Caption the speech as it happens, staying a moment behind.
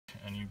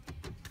and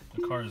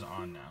the car is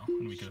on now,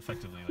 and we could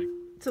effectively like.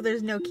 So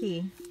there's no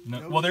key.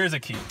 No, well, there is a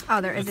key.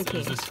 Oh, there is a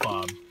key. There's this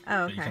fob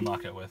that you can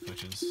lock it with,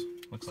 which is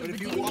looks like. But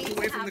if you walk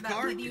away from the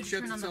car, it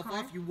shuts itself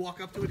off. You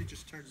walk up to it, it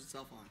just turns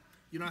itself on.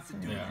 You don't have to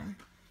do anything.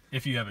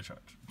 If you have a charge.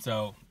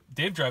 So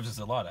Dave drives this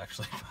a lot,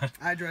 actually. But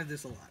I drive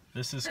this a lot.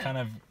 this is kind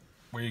of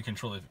where you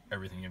control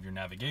everything of your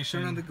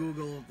navigation. Turn on the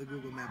Google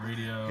map.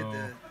 Radio.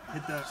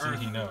 Hit the See, earth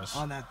he knows.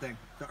 on that thing.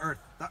 The earth.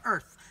 The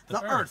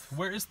earth.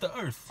 Where is the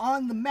earth?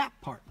 On the map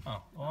part.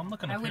 Oh, well, I'm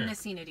looking I up wouldn't here. have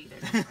seen it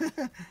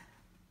either.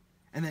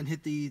 And then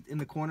hit in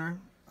the corner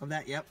of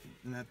that. Yep.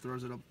 And that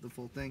throws it up the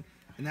full thing.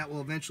 And that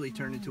will eventually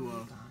turn into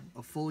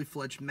a fully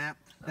fledged map.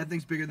 That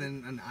thing's bigger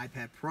than an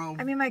iPad Pro.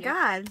 I mean, my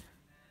God.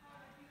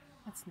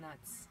 That's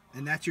nuts.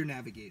 And that's your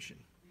navigation.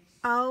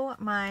 Oh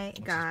my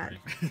Which God.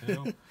 is pretty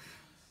cool, too.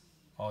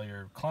 All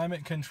your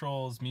climate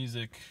controls,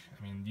 music.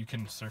 I mean, you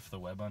can surf the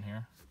web on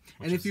here.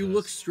 And if you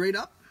look straight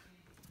up,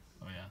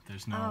 oh yeah,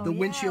 there's no. the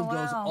windshield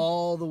goes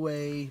all the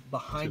way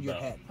behind your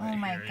head. Oh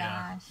my here,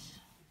 yeah. gosh.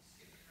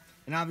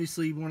 And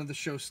obviously, one of the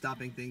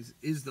show-stopping things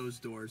is those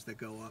doors that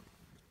go up,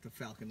 the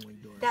Falcon Wing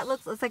doors. That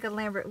looks like a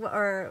Lamborghini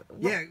or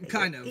yeah,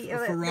 kind of a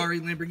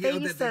Ferrari,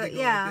 Lamborghini. They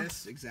go like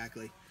this,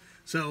 exactly.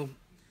 So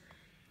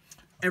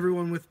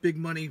everyone with big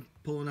money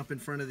pulling up in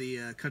front of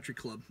the country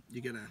club,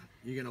 you're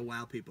gonna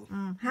wow people.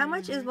 How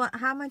much is what?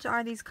 How much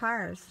are these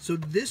cars? So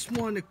this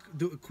one,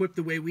 equipped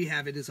the way we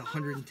have it, is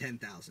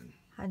 110,000.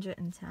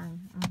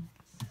 110.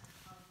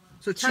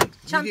 So Chump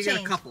you can get change.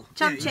 a couple.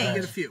 Chump You can change.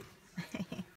 get a few.